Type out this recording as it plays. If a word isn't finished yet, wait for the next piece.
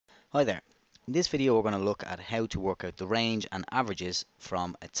Hi there. In this video we're going to look at how to work out the range and averages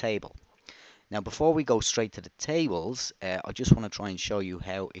from a table. Now before we go straight to the tables, I just want to try and show you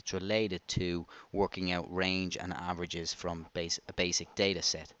how it's related to working out range and averages from a basic data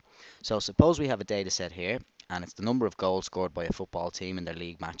set. So suppose we have a data set here and it's the number of goals scored by a football team in their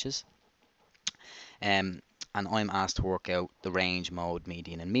league matches. And I'm asked to work out the range, mode,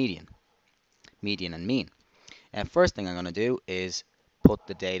 median and mean. First thing I'm going to do is put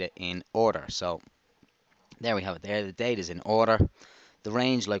the data in order. So there we have it there. The data is in order. The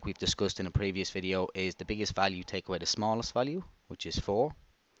range, like we've discussed in a previous video, is the biggest value take away the smallest value, which is 4.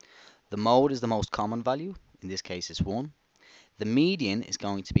 The mode is the most common value. In this case, it's 1. The median is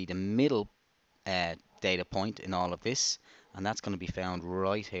going to be the middle data point in all of this, and that's going to be found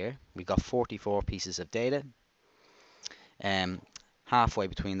right here. We've got 44 pieces of data. Halfway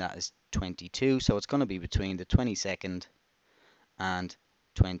between that is 22, so it's going to be between the 22nd and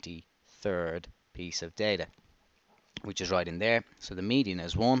 23rd piece of data, which is right in there. So the median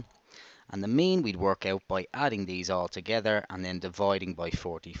is 1, and the mean we'd work out by adding these all together and then dividing by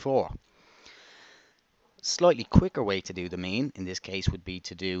 44. Slightly quicker way to do the mean in this case would be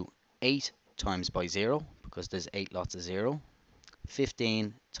to do 8 times by 0, because there's 8 lots of 0,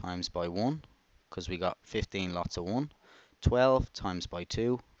 15 times by 1, because we got 15 lots of 1, 12 times by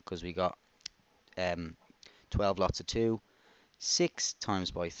 2, because we got 12 lots of 2, 6 times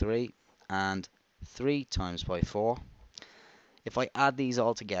by 3, and 3 times by 4. If I add these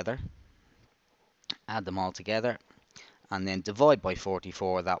all together, add them all together, and then divide by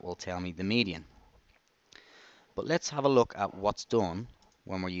 44, that will tell me the median. But let's have a look at what's done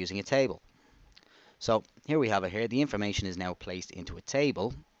when we're using a table. So here we have it here. The information is now placed into a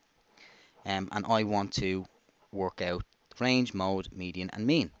table, and I want to work out range, mode, median, and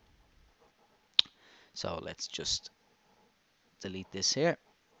mean. So let's just delete this here,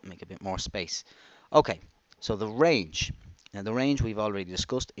 make a bit more space. Okay, so the range. Now the range we've already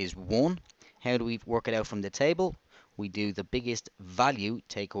discussed is 1. How do we work it out from the table? We do the biggest value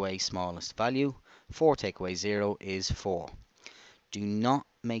take away smallest value. 4 take away 0 is 4. Do not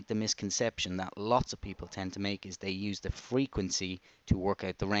make the misconception that lots of people tend to make, is they use the frequency to work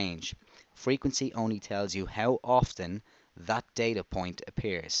out the range. Frequency only tells you how often that data point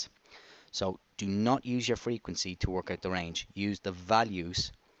appears. So do not use your frequency to work out the range. Use the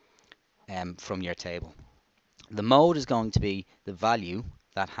values from your table. The mode is going to be the value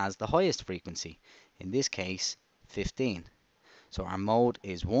that has the highest frequency. In this case, 15. So our mode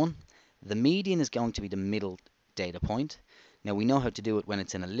is 1. The median is going to be the middle data point. Now we know how to do it when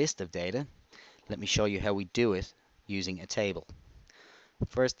it's in a list of data. Let me show you how we do it using a table.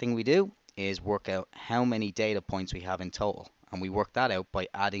 First thing we do is work out how many data points we have in total, and we work that out by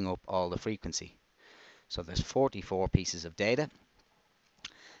adding up all the frequency. So there's 44 pieces of data.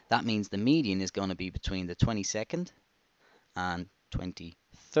 That means the median is going to be between the 22nd and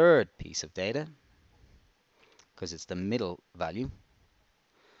 23rd piece of data, because it's the middle value.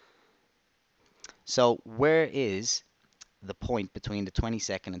 So where is the point between the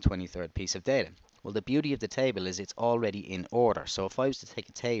 22nd and 23rd piece of data? Well, the beauty of the table is it's already in order. So if I was to take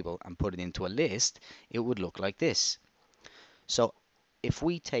a table and put it into a list, it would look like this. So if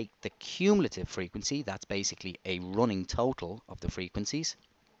we take the cumulative frequency, that's basically a running total of the frequencies,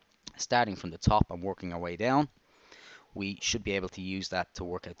 starting from the top and working our way down, we should be able to use that to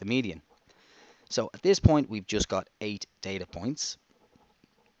work out the median. So at this point, we've just got 8 data points.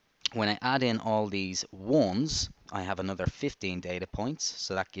 When I add in all these ones, I have another 15 data points,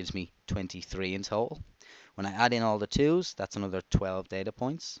 so that gives me 23 in total. When I add in all the 2s, that's another 12 data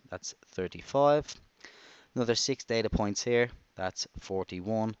points, that's 35. Another 6 data points here, that's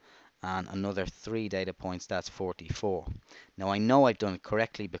 41. And another 3 data points, that's 44. Now I know I've done it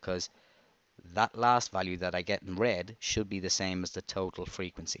correctly because that last value that I get in red should be the same as the total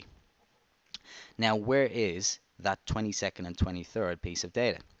frequency. Now where is that 22nd and 23rd piece of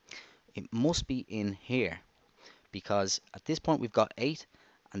data? It must be in here, because at this point we've got 8,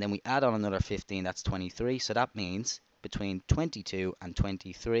 and then we add on another 15, that's 23. So that means between 22 and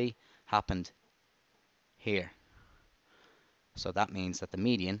 23 happened here. So that means that the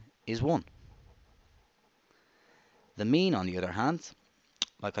median is 1. The mean, on the other hand,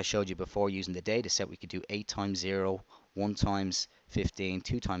 like I showed you before, using the data set, we could do 8 times 0, 1 times 15,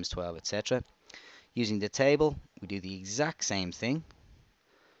 2 times 12, etc. Using the table, we do the exact same thing.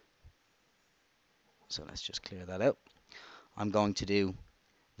 So let's just clear that out. I'm going to do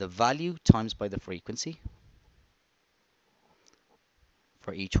the value times by the frequency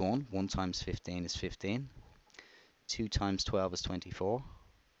for each one. 1 times 15 is 15. 2 times 12 is 24.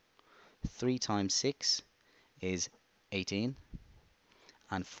 3 times 6 is 18.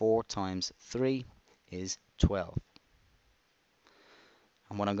 and 4 times 3 is 12.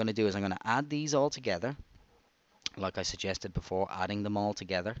 And what I'm going to do is I'm going to add these all together, like I suggested before, adding them all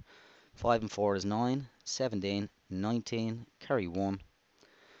together. 5 and 4 is 9, 17, 19, carry 1.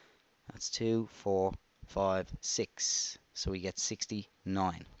 That's 2, 4, 5, 6. So we get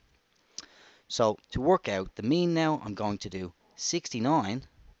 69. So to work out the mean now, I'm going to do 69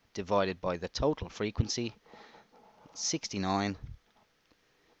 divided by the total frequency. 69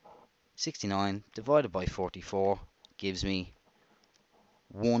 divided by 44 gives me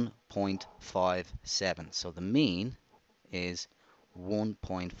 1.57. So the mean is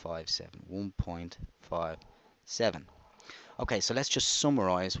 1.57. 1.57. Okay, so let's just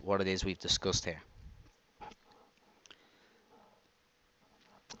summarize what it is we've discussed here.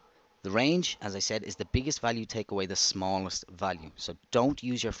 The range, as I said, is the biggest value, take away the smallest value. So don't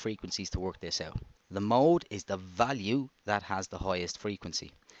use your frequencies to work this out. The mode is the value that has the highest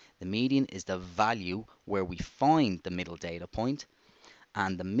frequency. The median is the value where we find the middle data point.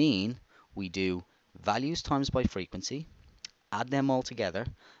 And the mean, we do values times by frequency, add them all together,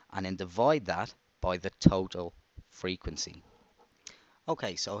 and then divide that by the total frequency.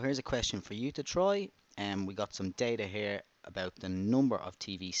 Okay, so here's a question for you to try. We got some data here about the number of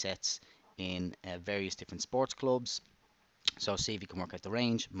TV sets in various different sports clubs. So see if you can work out the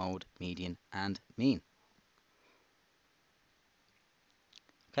range, mode, median, and mean.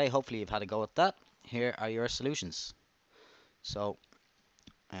 Okay, hopefully you've had a go at that. Here are your solutions. So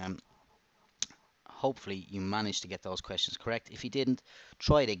hopefully you managed to get those questions correct. If you didn't,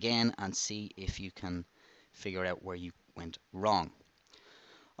 try it again and see if you can figure out where you went wrong.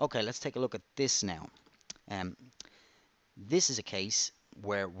 Okay, let's take a look at this now. This is a case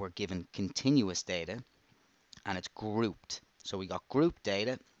where we're given continuous data and it's grouped. So we got group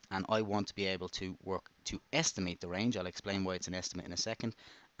data and I want to be able to work to estimate the range. I'll explain why it's an estimate in a second.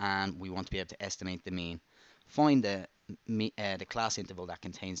 And we want to be able to estimate the mean. Find the class interval that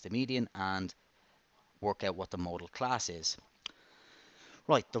contains the median and work out what the modal class is.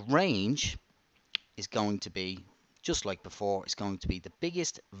 Right, the range is going to be, just like before, it's going to be the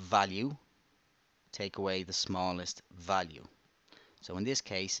biggest value, take away the smallest value. So in this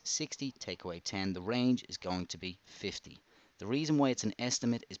case, 60 take away 10, the range is going to be 50. The reason why it's an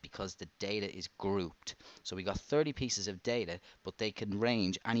estimate is because the data is grouped. So we got 30 pieces of data, but they can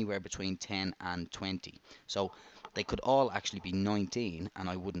range anywhere between 10 and 20. So they could all actually be 19 and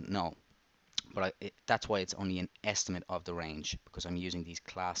I wouldn't know. But that's why it's only an estimate of the range, because I'm using these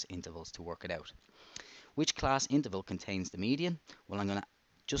class intervals to work it out. Which class interval contains the median? Well, I'm going to,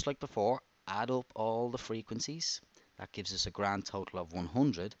 just like before, add up all the frequencies. That gives us a grand total of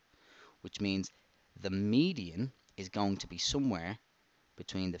 100, which means the median is going to be somewhere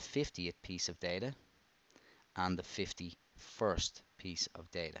between the 50th piece of data and the 51st piece of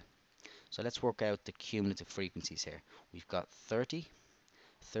data. So let's work out the cumulative frequencies here. We've got 30.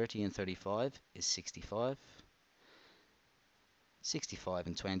 30 and 35 is 65. 65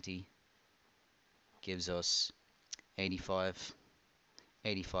 and 20 gives us 85.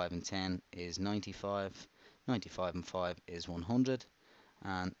 85 and 10 is 95. 95 and 5 is 100.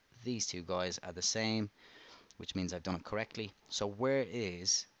 And these two guys are the same, which means I've done it correctly. So where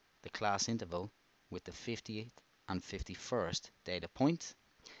is the class interval with the 50th and 51st data point?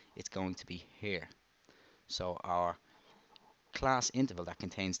 It's going to be here. So our class interval that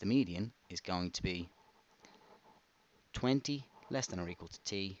contains the median is going to be 20 less than or equal to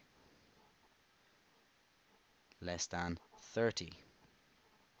t less than 30.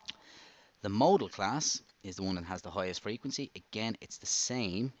 The modal class is the one that has the highest frequency. Again, it's the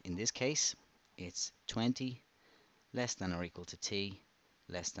same in this case. It's 20 less than or equal to t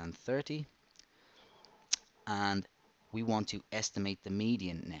less than 30. And we want to estimate the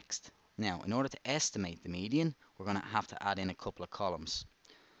median next. Now, in order to estimate the median, we're going to have to add in a couple of columns.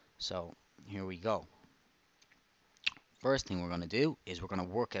 So here we go. First thing we're going to do is we're going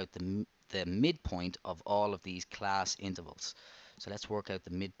to work out the midpoint of all of these class intervals. So let's work out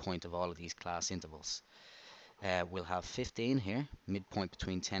the midpoint of all of these class intervals. We'll have 15 here, midpoint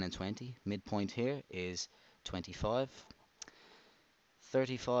between 10 and 20. Midpoint here is 25,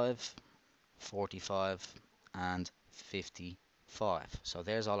 35, 45, and 55. So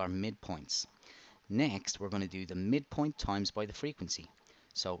there's all our midpoints. Next, we're going to do the midpoint times by the frequency.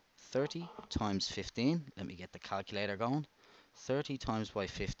 So 30 times 15, let me get the calculator going. 30 times by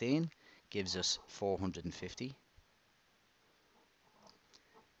 15 gives us 450.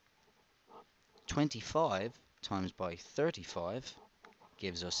 25 times by 35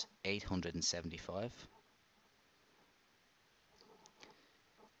 gives us 875.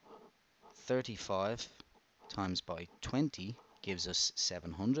 35 times by 20 gives us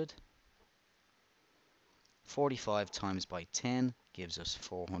 700. 45 times by 10 gives us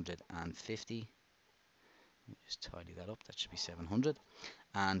 450. Just tidy that up, that should be 700.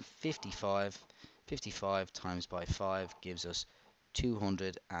 And 55 times by 5 gives us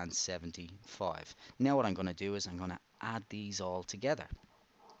 275. Now what I'm going to do is I'm going to add these all together.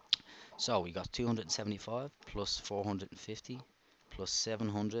 So we got 275 plus 450 plus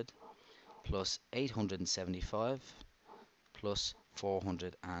 700 plus 875 plus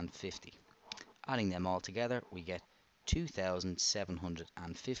 450. Adding them all together, we get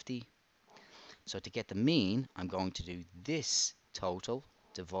 2,750. So to get the mean, I'm going to do this total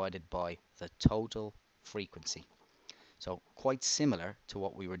divided by the total frequency. So quite similar to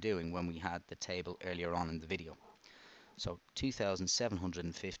what we were doing when we had the table earlier on in the video. So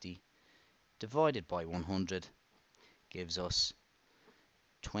 2,750 divided by 100 gives us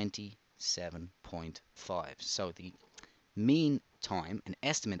 27.5. So the mean time, an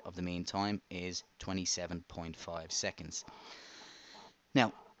estimate of the mean time, is 27.5 seconds.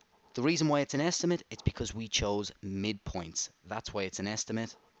 Now, the reason why it's an estimate, it's because we chose midpoints. That's why it's an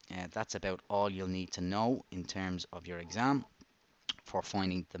estimate. That's about all you'll need to know in terms of your exam for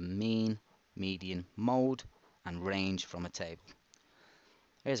finding the mean, median, mode, and range from a table.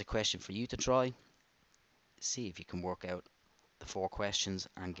 Here's a question for you to try. See if you can work out the 4 questions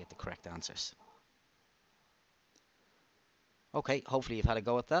and get the correct answers. Okay, hopefully you've had a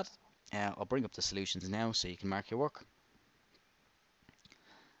go at that. I'll bring up the solutions now so you can mark your work.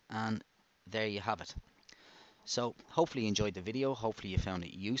 And there you have it. So hopefully you enjoyed the video, hopefully you found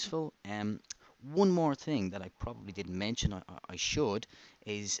it useful. One more thing that I probably didn't mention, I should,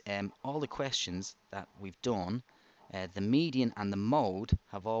 is all the questions that we've done, the median and the mode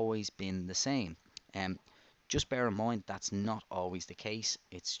have always been the same. Just bear in mind that's not always the case,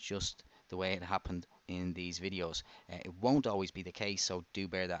 it's just the way it happened in these videos. It won't always be the case, so do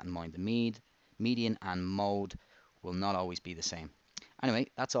bear that in mind. The median and mode will not always be the same. Anyway,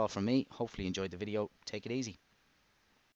 that's all from me. Hopefully you enjoyed the video. Take it easy.